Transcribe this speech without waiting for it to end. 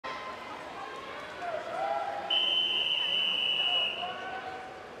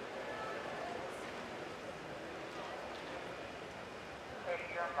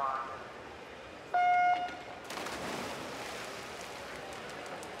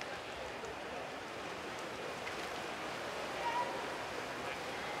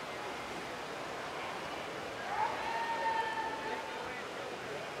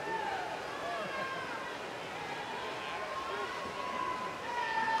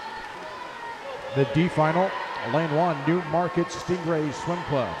The D final, lane 1, Newmarket Stingrays Swim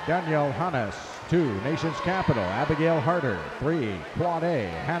Club, Danielle Hannes. 2, Nations Capital, Abigail Harder. 3, Quad A,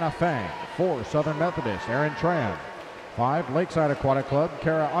 Hannah Fang. 4, Southern Methodist, Aaron Tran. 5, Lakeside Aquatic Club,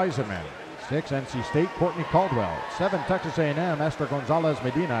 Kara Eisenman. 6, NC State, Courtney Caldwell. 7, Texas A&M, Esther Gonzalez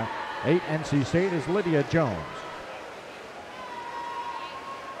Medina. 8, NC State is Lydia Jones.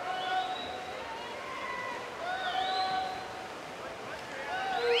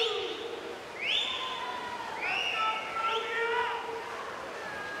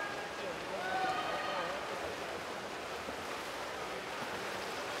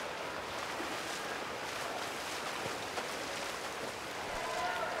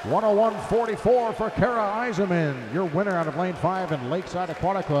 (101.44) for Kara Eisenman, your winner out of lane 5 in Lakeside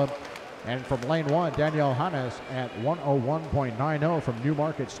Aquatic Club. And from lane 1, Danielle Hannes at 101.90 from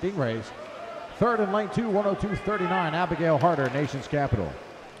Newmarket Stingrays. Third in lane 2, 102.39, Abigail Harder, Nations Capital.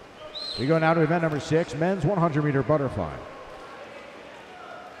 We go now to event number 6, men's 100-meter butterfly.